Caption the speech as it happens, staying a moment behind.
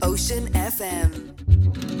Ocean FM.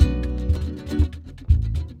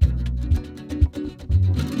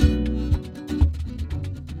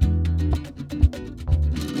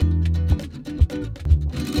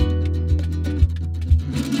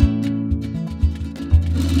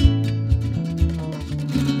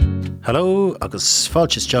 Hello, agus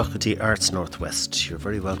fáilteas teachtaí Arts Northwest. You're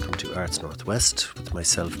very welcome to Arts Northwest with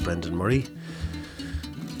myself, Brendan Murray,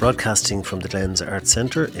 broadcasting from the Glens Arts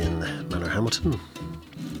Centre in Manorhamilton.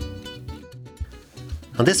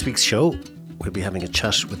 On this week's show, we'll be having a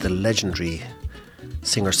chat with the legendary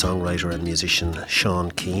singer-songwriter and musician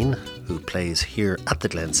Sean Keane, who plays here at the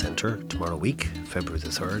Glen Centre tomorrow week, February the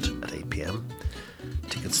 3rd at 8 p.m.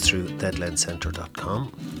 Tickets through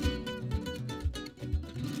theglencentre.com.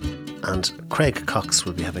 And Craig Cox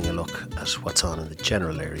will be having a look at what's on in the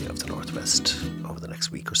general area of the Northwest over the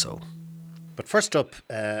next week or so. But first up,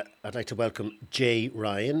 I'd like to welcome Jay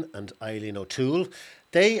Ryan and Eileen O'Toole.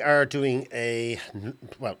 They are doing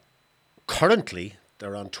currently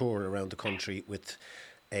they're on tour around the country with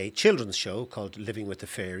a children's show called Living with the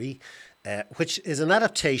Fairy, which is an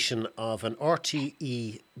adaptation of an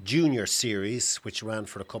RTE Junior series which ran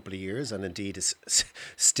for a couple of years and indeed is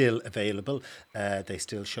still available. They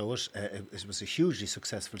still show it. It was a hugely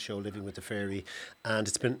successful show, Living with the Fairy, and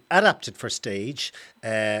it's been adapted for stage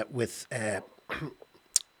with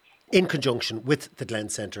in conjunction with the Glen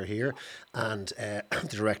Centre here and the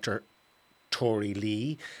director Tori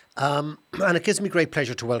Lee. And it gives me great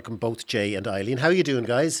pleasure to welcome both Jay and Eileen. How are you doing,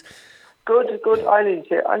 guys? Good. Eileen's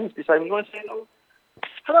here. Eileen's beside me. You want to say hello?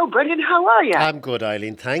 Hello, Brendan. How are you? I'm good,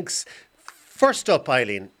 Eileen. Thanks. First up,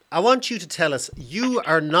 Eileen, I want you to tell us, you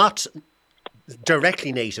are not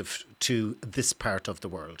directly native to this part of the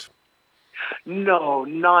world. No,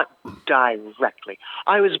 not directly.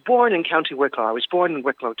 I was born in County Wicklow. I was born in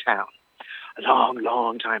Wicklow town a long,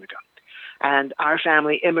 long time ago. And our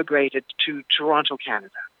family immigrated to Toronto,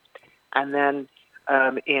 Canada. And then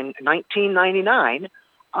in 1999,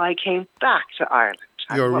 I came back to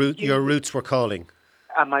Ireland. Your roots were calling.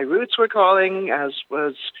 My roots were calling, as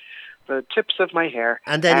was the tips of my hair.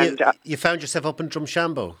 And then you found yourself up in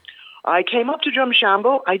Drumshambo. I came up to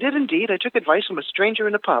Drumshambo. I did indeed. I took advice from a stranger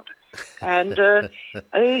in a pub. And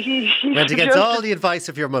he went against all the advice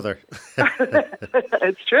of your mother.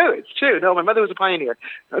 It's true. No, my mother was a pioneer.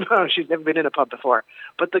 No, she's never been in a pub before.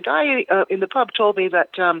 But the guy in the pub told me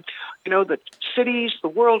that, that cities the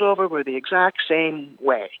world over were the exact same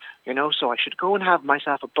way. So I should go and have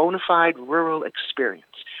myself a bona fide rural experience.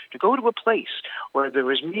 To go to a place where there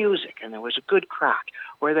was music and there was a good crack,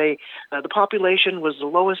 where the population was the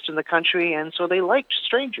lowest in the country, and so they liked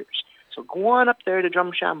strangers. So go on up there to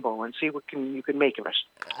Drumshambo and see what you can make of it.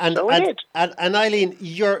 And so I did. And Eileen,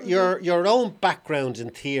 your own background in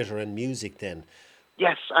theatre and music, then.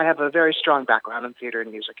 Yes, I have a very strong background in theatre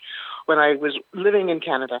and music. When I was living in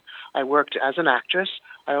Canada, I worked as an actress.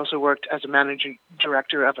 I also worked as a managing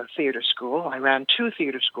director of a theatre school. I ran 2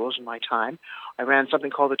 theatre schools in my time. I ran something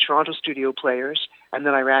called the Toronto Studio Players, and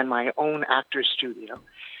then I ran my own actor's studio.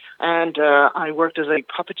 And I worked as a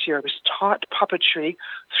puppeteer. I was taught puppetry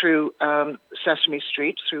through Sesame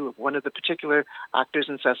Street, through one of the particular actors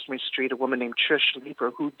in Sesame Street, a woman named Trish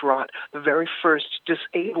Leeper, who brought the very first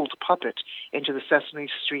disabled puppet into the Sesame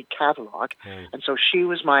Street catalog. And so she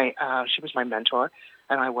was my mentor,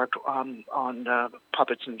 and I worked on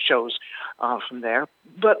puppets and shows from there.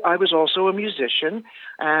 But I was also a musician,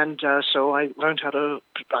 and so I learned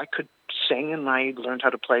I could sing, and I learned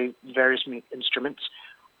how to play various instruments.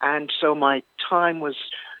 And so my time was,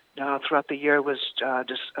 throughout the year, was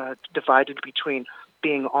divided between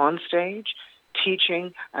being on stage,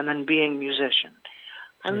 teaching, and then being a musician.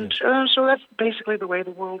 And so that's basically the way the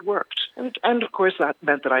world worked. And of course, that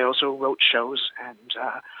meant that I also wrote shows and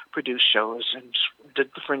produced shows and did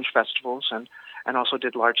the fringe festivals and also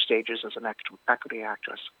did large stages as an equity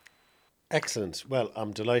actress. Excellent. Well,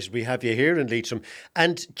 I'm delighted we have you here in Leitrim.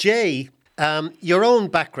 And Jay, your own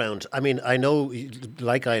background, I mean, I know,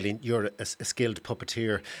 like Eileen, you're a skilled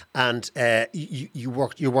puppeteer, and you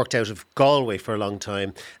worked out of Galway for a long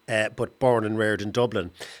time, but born and reared in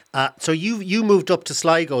Dublin. So you moved up to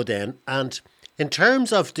Sligo then, and in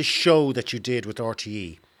terms of the show that you did with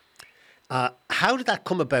RTE, how did that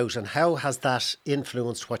come about, and how has that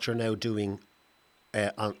influenced what you're now doing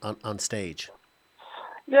on stage?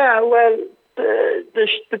 Yeah, well,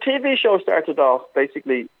 the TV show started off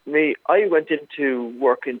basically me. I went into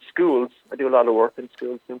work in schools. I do a lot of work in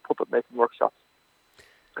schools, doing puppet making workshops.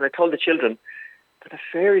 And I told the children that a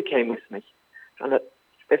fairy came with me, and that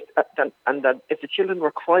if the children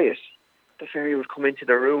were quiet, the fairy would come into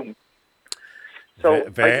the room. So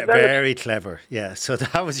very clever. Yeah. So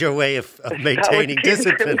that was your way of maintaining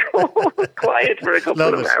discipline. Quiet for a couple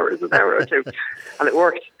of hours, an hour or two, and it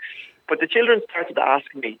worked. But the children started to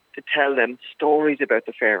ask me to tell them stories about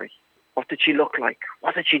the fairy. What did she look like?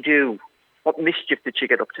 What did she do? What mischief did she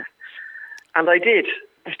get up to? And I did.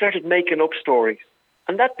 I started making up stories.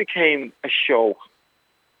 And that became a show,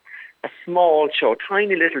 a small show,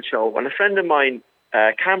 tiny little show. And a friend of mine,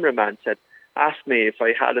 cameraman, asked me if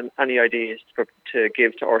I had any ideas to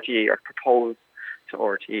give to RTE or propose to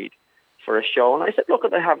RTE for a show. And I said, look,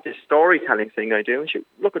 I have this storytelling thing I do. And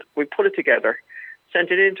we put it together,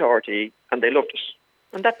 sent it into RTE, and they loved it.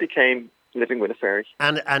 And that became Living with a Fairy.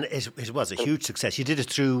 And it was a huge success. You did it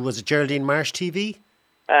through, was it Geraldine Marsh TV?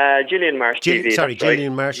 Gillian Marsh TV. Sorry,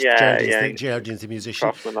 Gillian Marsh. Yeah, Geraldine's the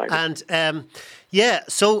musician. And and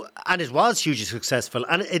it was hugely successful.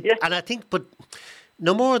 And I think, but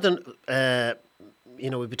no more than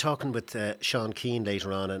we'll be talking with Sean Keane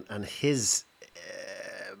later on, and his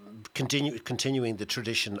continuing the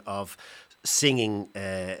tradition of singing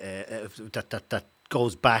that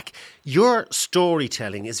goes back. Your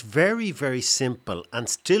storytelling is very, very simple and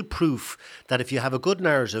still proof that if you have a good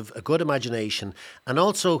narrative, a good imagination, and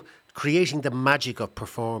also creating the magic of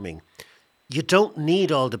performing, you don't need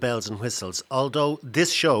all the bells and whistles. Although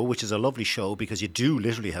this show, which is a lovely show because you do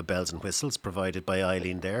literally have bells and whistles provided by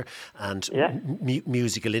Eileen there, and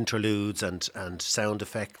musical interludes and sound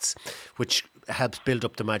effects, which helps build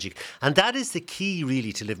up the magic. And that is the key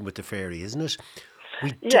really to Living with the Fairy, isn't it?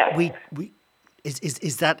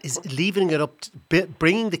 Is leaving it up,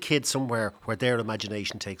 bringing the kids somewhere where their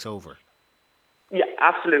imagination takes over? Yeah,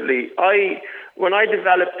 absolutely. When I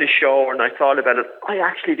developed the show and I thought about it, I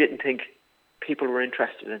actually didn't think people were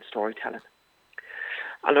interested in storytelling.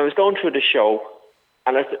 And I was going through the show,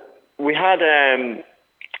 and we had a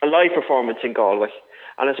live performance in Galway.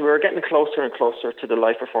 And as we were getting closer and closer to the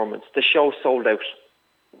live performance, the show sold out.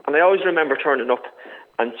 And I always remember turning up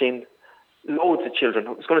and seeing loads of children,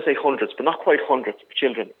 I was going to say hundreds, but not quite hundreds of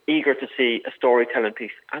children, eager to see a storytelling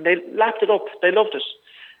piece. And they lapped it up. They loved it.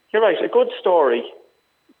 You're right, a good story,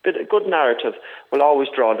 a good narrative will always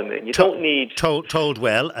draw them in. You don't need... Told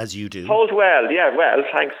well, as you do. Told well,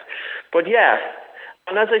 thanks. But yeah,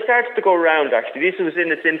 and as I started to go around, actually, this was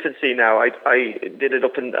in its infancy now. I did it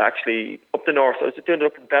up the north. I was doing it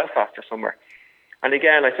up in Belfast or somewhere. And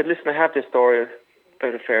again, I said, listen, I have this story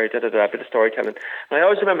about a fairy, a bit of storytelling. And I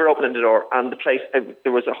always remember opening the door, and the place,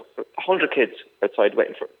 there was 100 kids outside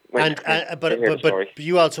waiting for But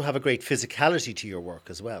you also have a great physicality to your work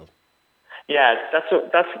as well. Yeah, I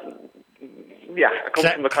come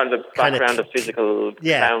from a kind of background of physical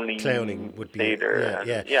clowning would be theatre.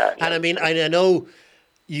 Yeah. And I mean, I know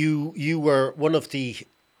you were one of the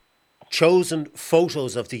chosen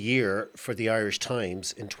photos of the year for the Irish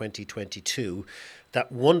Times in 2022. That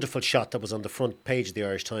wonderful shot that was on the front page of the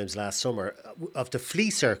Irish Times last summer of the flea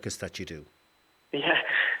circus that you do. Yeah,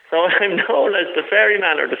 so I'm known as the fairy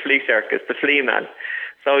man or the flea circus, the flea man.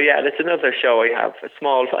 So yeah, that's another show I have. I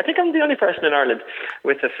think I'm the only person in Ireland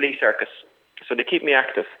with a flea circus. So they keep me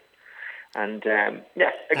active. And a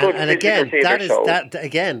good and again, show.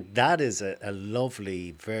 That is a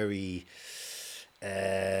lovely, very,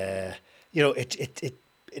 it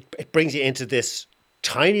brings you into this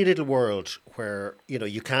tiny little world where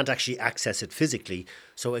you can't actually access it physically.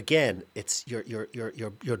 So again, it's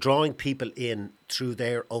you're drawing people in through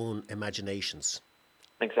their own imaginations.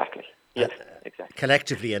 Exactly. Yes, exactly.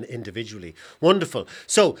 Collectively and individually. Wonderful.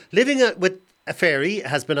 So Living with a Fairy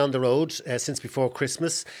has been on the road since before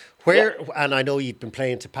Christmas. And I know you've been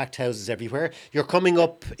playing to packed houses everywhere. You're coming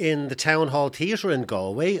up in the Town Hall Theatre in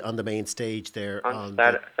Galway on the main stage there on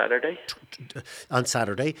Saturday. On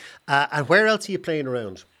Saturday. And where else are you playing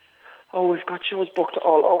around? Oh, we've got shows booked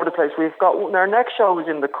all over the place. We've got our next show is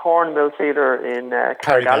in the Cornmill Theatre in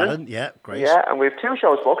Carrigaline. Yeah, great. Yeah, and we have 2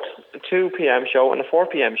 shows booked, a 2 p.m. show and a 4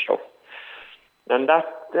 p.m. show. And that,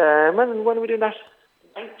 when are we doing that?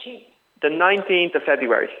 19th. The 19th of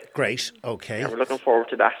February. Great, okay. Yeah, we're looking forward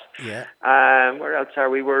to that. Yeah. Where else are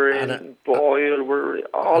we? We're in Boyle, we're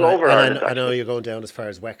all over Ireland. I know you're going down as far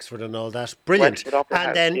as Wexford and all that. Brilliant.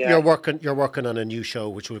 And then you're working on a new show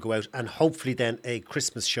which will go out, and hopefully then a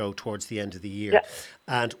Christmas show towards the end of the year. Yeah.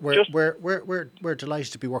 And we're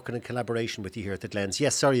delighted to be working in collaboration with you here at the Glens.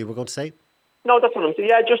 Yes, sorry, you were going to say? No, that's what I'm saying.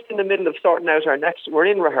 Yeah, just in the middle of sorting out we're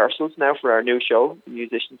in rehearsals now for our new show,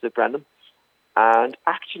 Musicians of Brenham. And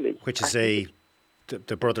actually... Which is the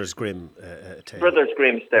Brothers Grimm tale. Brothers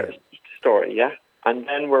Grimm story, yeah. And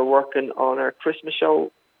then we're working on our Christmas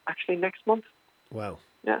show actually next month. Wow.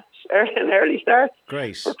 Yeah, an early start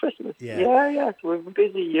Great. for Christmas. Yeah. Yeah. So we have a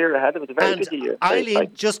busy year ahead of us, a very busy year. Very Eileen,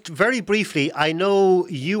 exciting. just very briefly, I know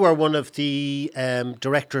you are one of the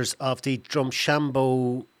directors of the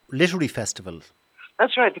Drumshanbo Literary Festival.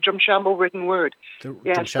 That's right, the Drumshanbo Written Word. The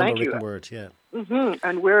Yes, Drumshanbo thank you. Written Word, yeah.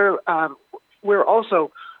 And we're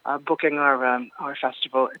also booking our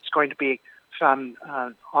festival. It's going to be from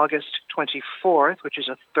August 24th, which is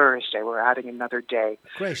a Thursday. We're adding another day.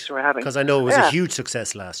 Great. So we're having, because I know it was a huge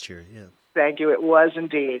success last year. Yeah. Thank you. It was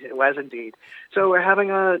indeed. So we're having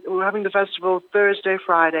the festival Thursday,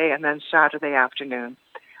 Friday, and then Saturday afternoon.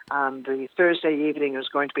 The Thursday evening is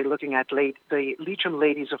going to be looking at the Leitrim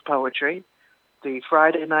Ladies of Poetry. The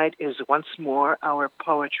Friday night is once more our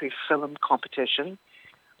poetry film competition.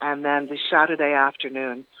 And then the Saturday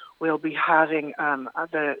afternoon, we'll be having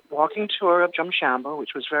the walking tour of Drumshanbo,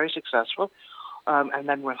 which was very successful. And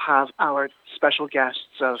then we'll have our special guests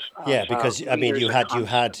because I mean, you had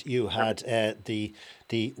the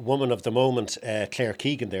the woman of the moment, Claire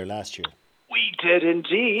Keegan, there last year. We did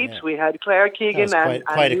indeed. Yeah. We had Claire Keegan and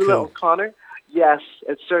quite a Nuala coup. O'Connor. Yes,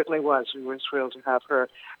 it certainly was. We were thrilled to have her.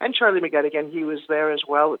 And Charlie McGettigan, he was there as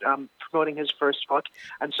well, promoting his first book.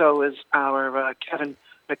 And so was our Kevin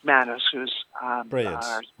McManus, who's brilliant.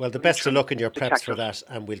 Well, the best of luck in your preps for that,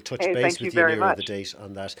 and we'll touch base with you nearer the date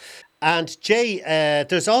on that. And Jay,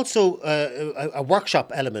 there's also a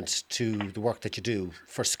workshop element to the work that you do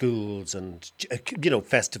for schools and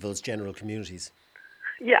festivals, general communities.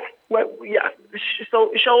 Yeah, well, yeah.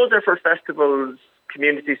 So shows are for festivals,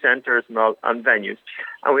 community centres and venues.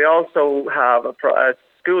 And we also have a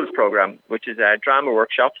schools programme, which is drama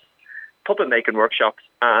workshops, puppet making workshops,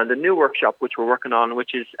 and a new workshop which we're working on,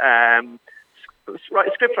 which is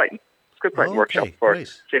script writing workshop for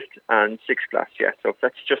 5th and 6th class. Yeah, so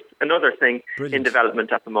that's just another thing in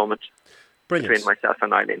development at the moment. Brilliant. Between myself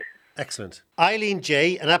and Eileen. Excellent. Eileen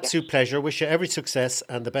Jay, an absolute pleasure. Wish you every success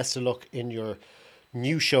and the best of luck in your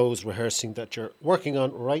new shows rehearsing that you're working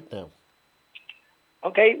on right now.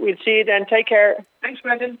 Okay, we'll see you then. Take care. Thanks,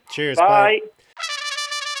 Brendan. Cheers. Bye.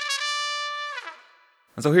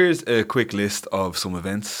 And so here's a quick list of some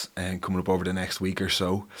events coming up over the next week or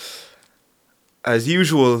so. As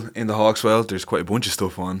usual in the Hawkswell, there's quite a bunch of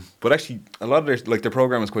stuff on, but actually a lot of their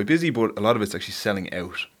program is quite busy, but a lot of it's actually selling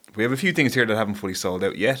out. We have a few things here that haven't fully sold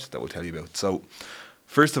out yet that we'll tell you about. So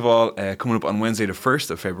first of all, coming up on Wednesday the 1st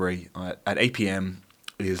of February at 8 p.m.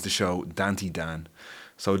 is the show Dante Dan.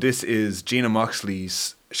 So this is Gina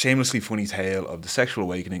Moxley's shamelessly funny tale of the sexual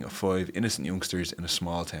awakening of 5 innocent youngsters in a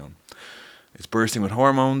small town. It's bursting with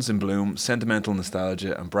hormones in bloom, sentimental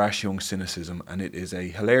nostalgia and brash young cynicism, and it is a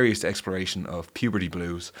hilarious exploration of puberty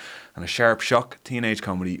blues and a sharp shock teenage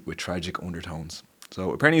comedy with tragic undertones.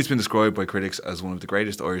 So apparently it's been described by critics as one of the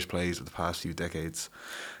greatest Irish plays of the past few decades.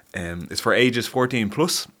 It's for ages 14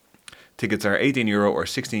 plus. Tickets are €18 or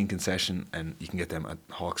 16 concession, and you can get them at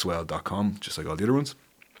hawkswell.com, just like all the other ones.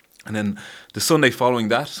 And then the Sunday following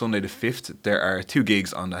that, Sunday the 5th, there are 2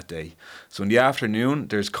 gigs on that day. So in the afternoon,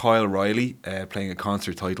 there's Kyle Riley playing a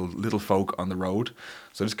concert titled Little Folk on the Road.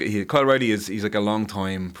 So Kyle Riley he's like a long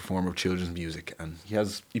time performer of children's music, and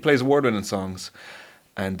he plays award-winning songs.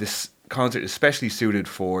 And this concert is especially suited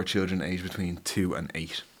for children aged between 2 and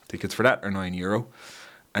 8. Tickets for that are €9.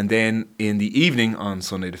 And then in the evening on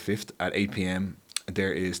Sunday the 5th at 8 p.m,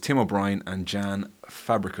 there is Tim O'Brien and Jan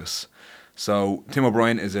Fabricus. So Tim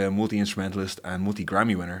O'Brien is a multi-instrumentalist and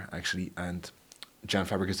multi-Grammy winner, actually, and Jan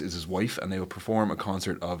Fabricus is his wife, and they will perform a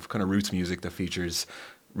concert of kind of roots music that features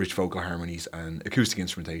rich vocal harmonies and acoustic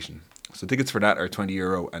instrumentation. So tickets for that are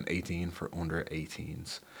 €20 and 18 for under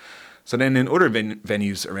 18s. So then in other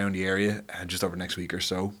venues around the area, just over next week or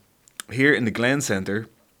so, here in the Glen Centre,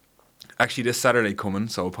 actually this Saturday coming,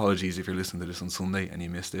 so apologies if you're listening to this on Sunday and you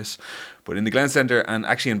missed this, but in the Glen Centre and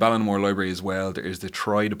actually in Ballinamore Library as well, there is the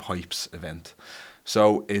Try the Pipes event.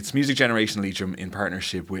 So it's Music Generation Leitrim in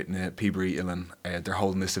partnership with Peabury Illan. They're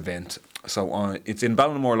holding this event. So it's in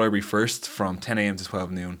Ballinamore Library first from 10 a.m. to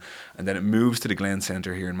 12 noon, and then it moves to the Glen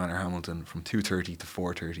Centre here in Manorhamilton from 2:30 to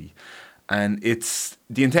 4:30. And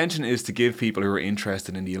the intention is to give people who are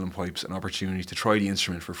interested in the uilleann pipes an opportunity to try the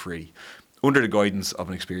instrument for free, under the guidance of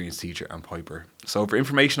an experienced teacher and piper. So for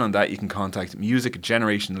information on that, you can contact Music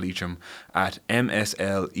Generation Leitrim at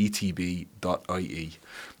msletb.ie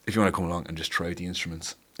if you want to come along and just try the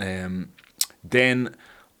instruments. Then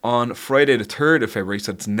on Friday the 3rd of February,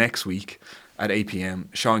 so it's next week at 8 p.m,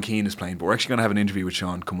 Sean Keane is playing, but we're actually going to have an interview with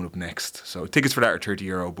Sean coming up next. So tickets for that are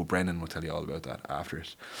 €30, but Brendan will tell you all about that after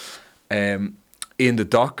it. In the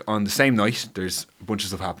Dock on the same night, there's a bunch of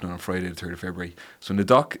stuff happening on Friday the 3rd of February. So in the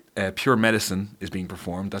Dock, Pure Medicine is being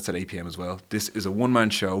performed. That's at 8 p.m. as well. This is a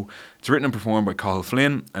one-man show. It's written and performed by Cathal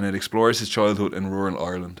Flynn, and it explores his childhood in rural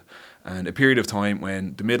Ireland and a period of time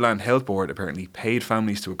when the Midland Health Board apparently paid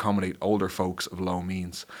families to accommodate older folks of low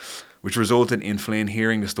means, which resulted in Flynn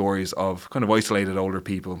hearing the stories of kind of isolated older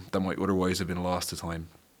people that might otherwise have been lost to time.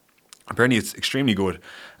 Apparently it's extremely good.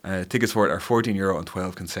 Tickets for it are €14 on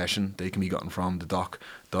 12 concession. They can be gotten from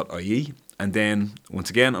thedock.ie. And then, once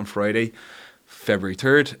again, on Friday, February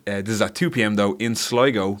 3rd, this is at 2 p.m. though, in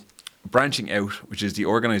Sligo, Branching Out, which is the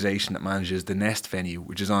organisation that manages the Nest venue,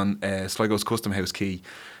 which is on Sligo's Custom House Quay.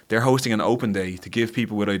 They're hosting an open day to give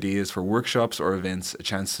people with ideas for workshops or events a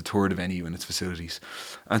chance to tour the venue and its facilities,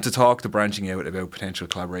 and to talk to Branching Out about potential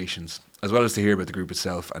collaborations, as well as to hear about the group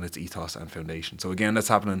itself and its ethos and foundation. So again, that's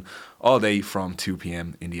happening all day from 2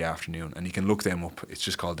 p.m. in the afternoon, and you can look them up. It's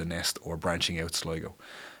just called The Nest or Branching Out Sligo.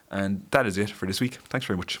 And that is it for this week. Thanks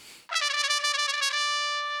very much.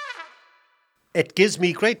 It gives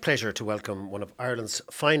me great pleasure to welcome one of Ireland's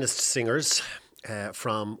finest singers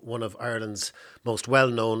from one of Ireland's most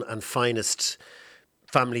well-known and finest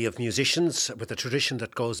family of musicians, with a tradition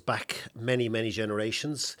that goes back many, many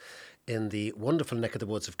generations, in the wonderful neck of the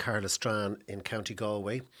woods of Carlastrane in County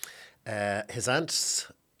Galway. His aunts,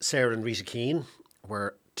 Sarah and Rita Keane,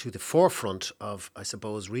 were to the forefront of, I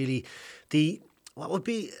suppose, really what would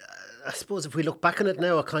be, I suppose, if we look back on it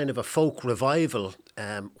now, a kind of a folk revival,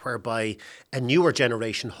 whereby a newer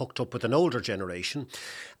generation hooked up with an older generation.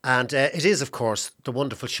 And it is, of course, the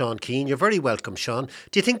wonderful Sean Keane. You're very welcome, Sean.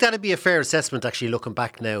 Do you think that'd be a fair assessment, actually, looking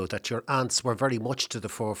back now, that your aunts were very much to the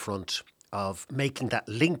forefront of making that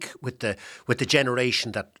link with the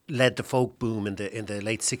generation that led the folk boom in the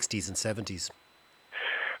late 60s and 70s?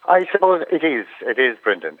 I suppose it is,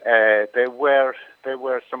 Brendan. There were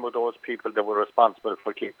some of those people that were responsible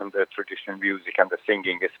for keeping the traditional music and the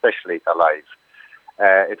singing especially alive.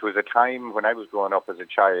 It was a time when I was growing up as a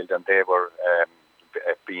child, and they were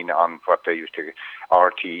being on what they used to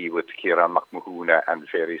RTE with Kieran McMahuna and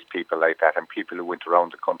various people like that, and people who went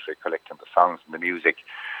around the country collecting the songs and the music.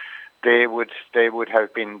 They would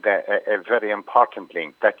have been a very important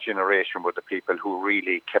link. That generation were the people who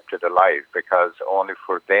really kept it alive, because only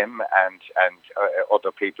for them and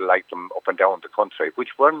other people like them up and down the country,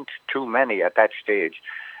 which weren't too many at that stage,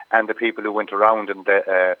 and the people who went around and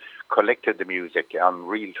collected the music on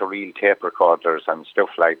reel-to-reel tape recorders and stuff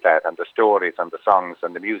like that, and the stories and the songs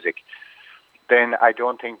and the music, then I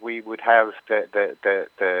don't think we would have the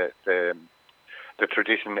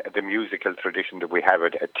tradition, the musical tradition that we have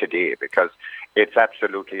it today, because it's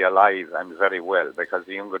absolutely alive and very well, because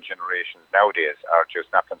the younger generations nowadays are just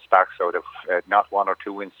knocking sparks out of not one or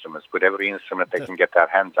two instruments, but every instrument they can get their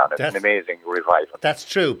hands on. It's an amazing revival. That's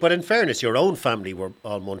true. But in fairness, your own family were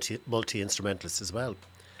all multi-instrumentalists as well.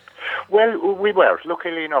 Well, we were.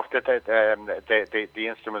 Luckily enough that the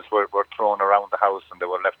instruments were thrown around the house, and they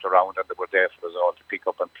were left around, and they were there for us all to pick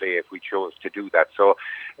up and play if we chose to do that. So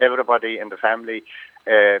everybody in the family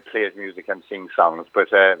plays music and sings songs.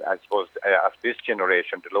 But I suppose of this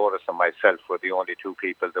generation, Dolores and myself were the only two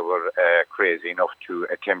people that were crazy enough to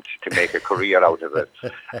attempt to make a career out of it,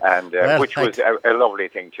 and which was a lovely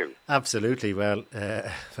thing too. Absolutely. Well,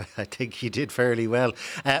 I think you did fairly well.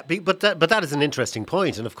 But that is an interesting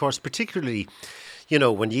point, and of course, particularly, you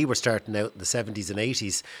know, when you were starting out in the 70s and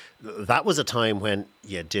 80s, that was a time when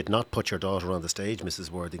you did not put your daughter on the stage,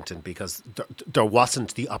 Mrs. Worthington, because there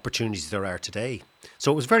wasn't the opportunities there are today.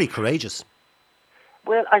 So it was very courageous.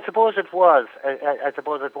 Well, I suppose it was.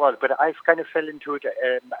 But I kind of fell into it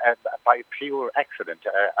by pure accident.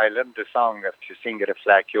 I learned the song to sing at a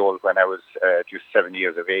Flakeoll when I was just 7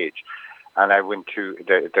 years of age. And I went to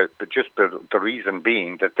the reason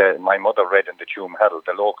being that my mother read in the Tuam Herald,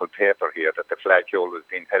 the local paper here, that the Flakeoll was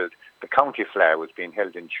being held, the county flair was being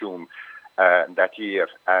held in Tuam that year.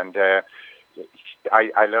 And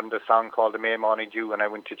I learned a song called The May Morning Dew, and I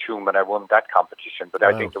went to Tuam and I won that competition, but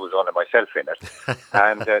I think there was only myself in it.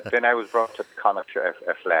 And then I was brought to the Connacht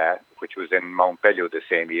Flair, which was in Mount Bellew the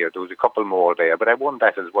same year. There was a couple more there, but I won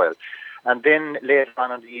that as well. And then later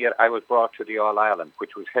on in the year, I was brought to the All-Ireland,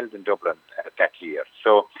 which was held in Dublin that year.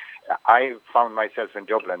 So I found myself in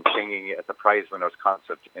Dublin singing at the prize winners'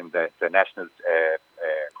 concert in the National,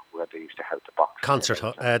 where they used to have the box.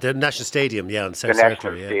 The National Stadium, on South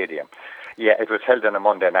Circular. The National Stadium. Yeah, it was held on a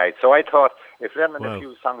Monday night. So I thought, if learning a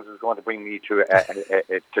few songs is going to bring me to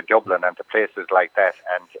Dublin and to places like that,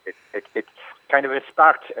 and kind of it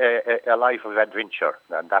sparked a life of adventure,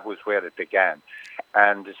 and that was where it began.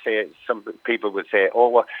 And say some people would say, "Oh,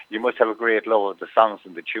 well, you must have a great love of the songs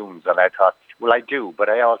and the tunes." And I thought, well, I do, but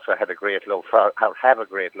I also have a great love for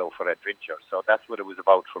adventure. So that's what it was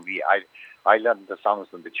about for me. I learned the songs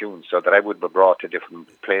and the tunes so that I would be brought to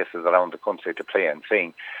different places around the country to play and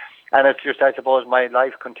sing. And it's just, I suppose, my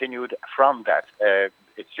life continued from that.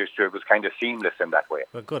 It was kind of seamless in that way.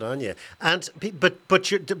 Well, good on you. And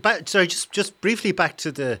but sorry, just briefly back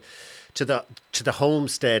to the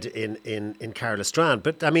homestead in Carlastrand.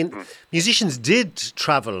 But I mean, musicians did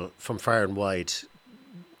travel from far and wide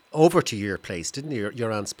over to your place, didn't they?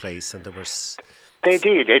 Your aunt's place, and there was. They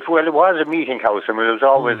did. It was a meeting house. I mean, it was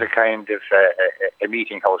always a kind of a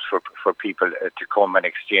meeting house for people to come and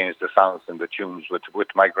exchange the songs and the tunes with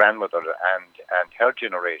my grandmother and her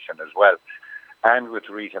generation as well, and with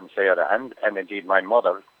Rita and Sarah, and indeed my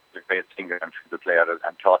mother, the great singer and flute player,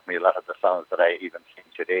 and taught me a lot of the songs that I even sing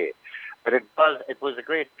today. But it was a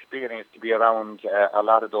great experience to be around a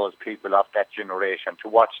lot of those people of that generation, to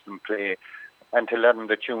watch them play and to learn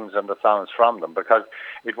the tunes and the songs from them, because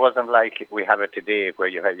it wasn't like we have it today where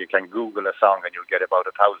you can Google a song and you'll get about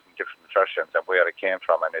 1,000 different versions of where it came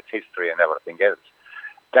from and its history and everything else.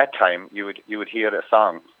 That time you would hear a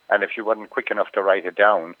song, and if you weren't quick enough to write it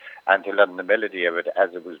down and to learn the melody of it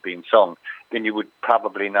as it was being sung, then you would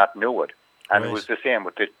probably not know it. And It was the same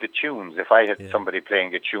with the tunes. If I had somebody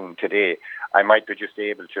playing a tune today, I might be just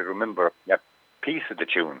able to remember a piece of the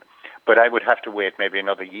tune. But I would have to wait maybe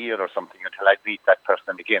another year or something until I'd meet that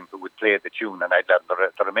person again who would play the tune, and I'd learn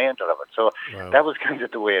the remainder of it. So that was kind of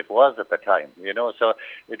the way it was at the time, you know. So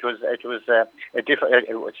it was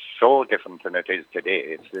so different than it is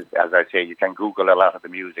today. It's as I say, you can Google a lot of the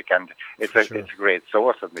music, and it's a great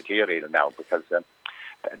source of material now, because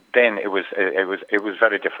then it was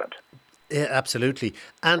very different. Yeah, absolutely.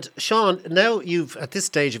 And Sean, now you've, at this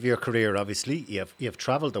stage of your career, obviously you've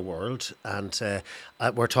travelled the world, and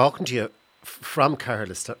we're talking to you from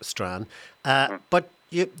Carlastrand, but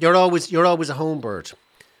you're always a home bird.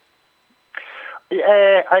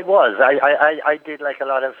 I was. I did like a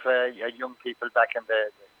lot of young people back in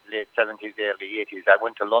the late 70s, early 80s. I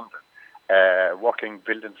went to London, working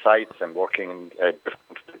building sites and working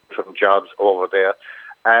different jobs over there.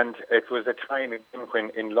 And it was a time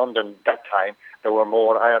when in London, that time, there were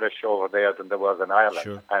more Irish over there than there was in Ireland.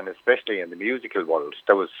 Sure. And especially in the musical world,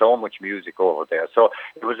 there was so much music over there. So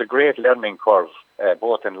it was a great learning curve,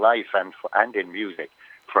 both in life and in music,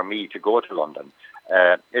 for me to go to London.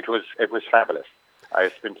 It was fabulous. I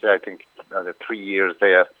spent, I think, 3 years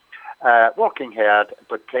there, working hard,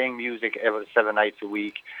 but playing music every 7 nights a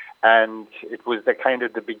week. And it was the kind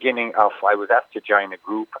of the beginning of, I was asked to join a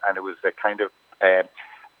group, and it was the kind of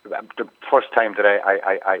the first time that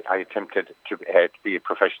I attempted to be a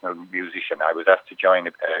professional musician. I was asked to join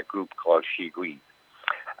a group called She Green.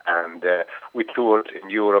 And we toured in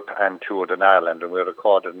Europe and toured in Ireland, and we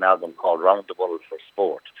recorded an album called Round the World for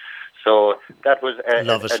Sport. So that was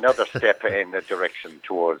another step in the direction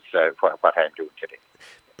towards what I'm doing today.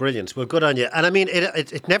 Brilliant. Well, good on you. And I mean,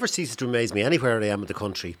 it never ceases to amaze me anywhere I am in the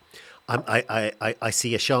country. I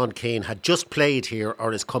see a Sean Kane had just played here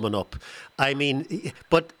or is coming up. I mean,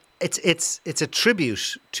 but it's a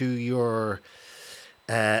tribute to your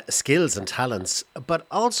skills and talents. But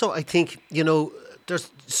also, I think, you know, there's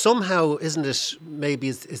somehow, isn't it? Maybe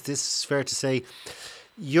is this fair to say?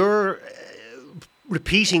 You're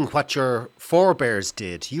repeating what your forebears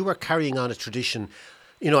did. You are carrying on a tradition.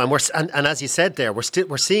 You know, and as you said there,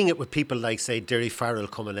 we're seeing it with people like, say, Derry Farrell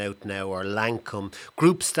coming out now, or Lancome,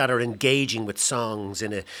 groups that are engaging with songs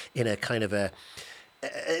in a kind of a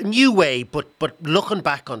new way, but looking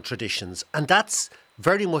back on traditions, and that's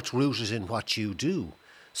very much rooted in what you do.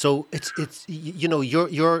 So it's you know,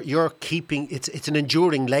 you're keeping it's an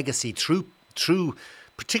enduring legacy through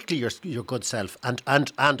particularly your good self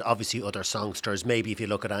and obviously other songsters. Maybe if you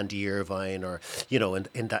look at Andy Irvine, or you know,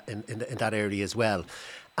 in that area as well,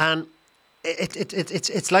 and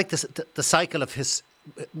it's like the cycle of his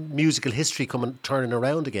musical history turning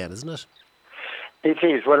around again, isn't it? It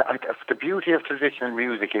is. Well, the beauty of traditional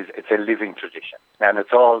music is it's a living tradition, and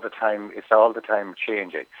it's all the time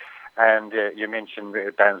changing. And you mentioned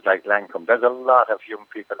bands like Lancome. There's a lot of young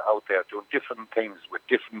people out there doing different things with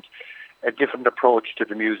a different approach to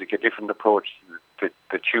the music, a different approach to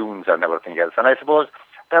the tunes and everything else. And I suppose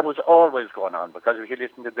that was always going on, because if you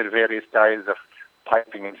listen to the various styles of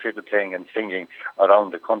piping and fiddle playing and singing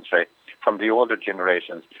around the country from the older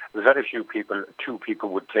generations, very few two people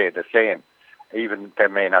would play the same. Even they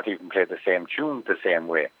may not even play the same tune the same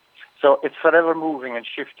way. So it's forever moving and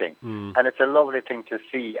shifting, and it's a lovely thing to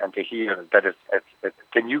see and to hear that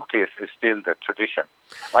the nucleus is still the tradition.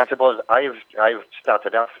 I suppose I've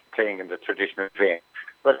started off playing in the traditional vein,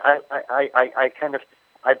 but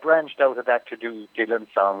I branched out of that to do Dylan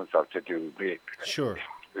songs or to do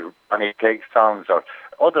Ronnie Clegg songs or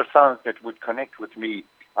other songs that would connect with me.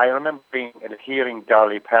 I remember hearing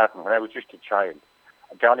Dolly Parton when I was just a child.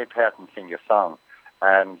 Dolly Parton sing a song,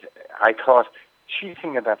 and I thought, she's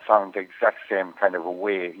singing that song the exact same kind of a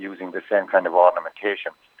way, using the same kind of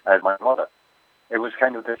ornamentation as my mother. It was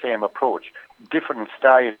kind of the same approach, different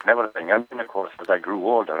style and everything. And then, of course, as I grew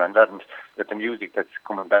older, and learned that the music that's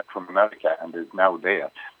coming back from America and is now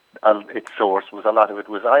there, its source was a lot of it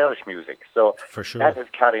was Irish music. So for sure, that is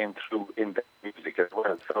carrying through in the music as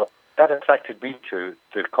well. So that attracted me to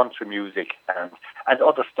the country music and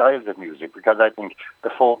other styles of music, because I think the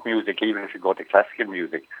folk music, even if you go to classical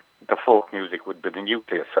music, the folk music would be the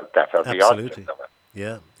nucleus of that, or the origins of it.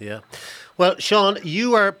 Yeah. Well, Sean,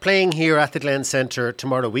 you are playing here at the Glen Centre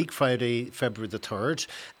tomorrow week, Friday, February the 3rd.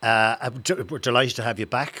 We're delighted to have you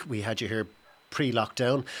back. We had you here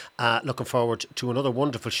pre-lockdown. Looking forward to another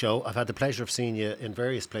wonderful show. I've had the pleasure of seeing you in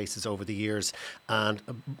various places over the years, and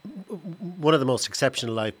one of the most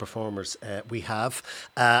exceptional live performers we have.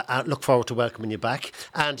 I look forward to welcoming you back.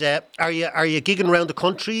 And are you gigging around the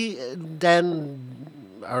country then?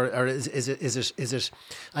 Or is it?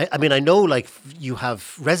 I mean, I know like you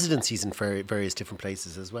have residencies in various different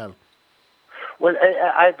places as well. Well,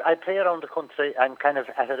 I play around the country. I'm kind of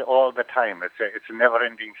at it all the time. It's a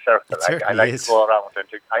never-ending circle. I like to go around and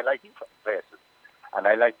I like different places, and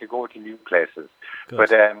I like to go to new places. Good.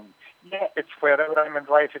 But it's wherever I'm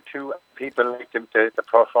invited to. People like the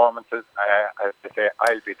performances. As I say,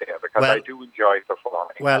 I'll be there because I do enjoy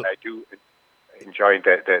performing, and I do enjoy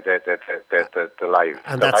the live.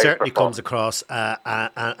 And that certainly comes across,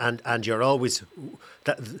 and you're always,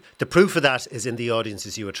 the proof of that is in the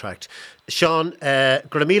audiences you attract. Sean,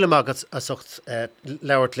 Gramila Magat Asucht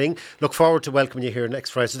Lauertling, look forward to welcoming you here next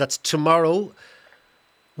Friday. So that's tomorrow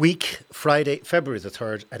week, Friday, February the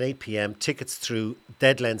 3rd at 8 p.m. Tickets through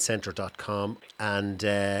deadlandcentre.com, and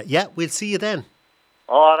we'll see you then.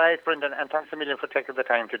 All right, Brendan, and thanks a million for taking the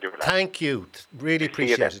time to do that. Thank you. Really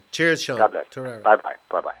appreciate it. Cheers, Sean. God bless.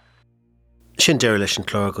 Bye-bye. Sin deir leis an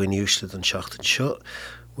clár goin uisle an seachtain seo.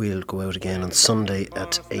 We'll go out again on Sunday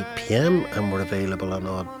at 8 p.m. and we're available on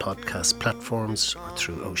all podcast platforms or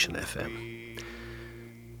through Ocean FM.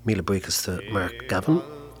 Míle buíochas to Mark Gavin,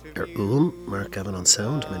 Mark Gavin on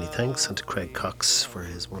sound, many thanks, and to Craig Cox for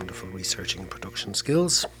his wonderful researching and production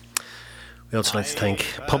skills. We also like to thank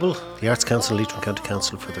Pobble, the Arts Council, Leitrim County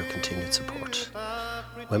Council for their continued support.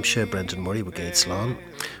 Wemshire, Brendan Murray with Gates Lawn.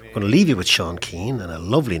 We're going to leave you with Sean Keane and a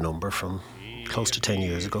lovely number from close to 10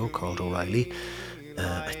 years ago called O'Reilly.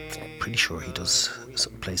 I'm pretty sure he does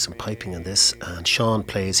play some piping in this. And Sean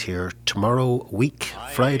plays here tomorrow week,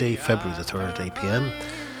 Friday, February the 3rd at 8 p.m.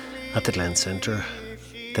 at the Glen Centre,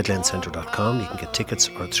 theglencentre.com. You can get tickets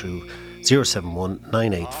or through 071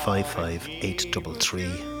 9855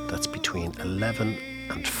 833. That's between 11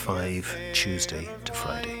 and 5 Tuesday to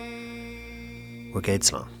Friday. We're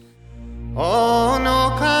Gates Lawn. Oh, no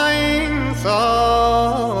kind sir,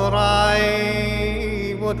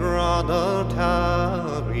 I would rather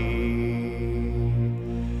tarry,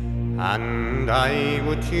 and I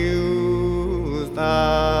would choose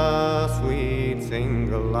the sweet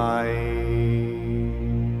single life.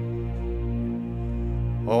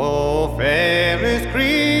 Oh, fairest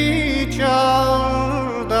creature,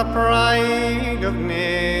 the pride of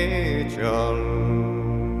nature,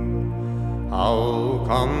 how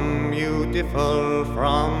come you differ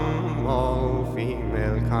from all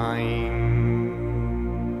female kind?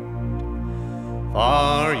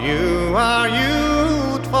 For you are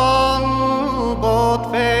youthful,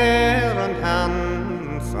 both fair and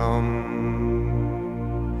handsome.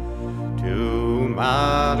 To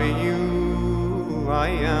marry you I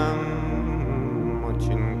am much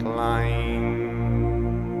inclined.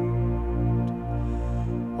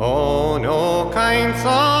 Oh, no kind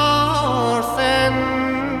sir,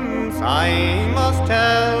 since I must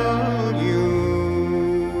tell you,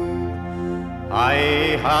 I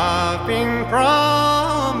have been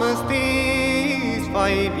promised these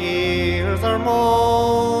 5 years or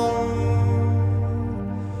more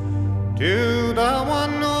to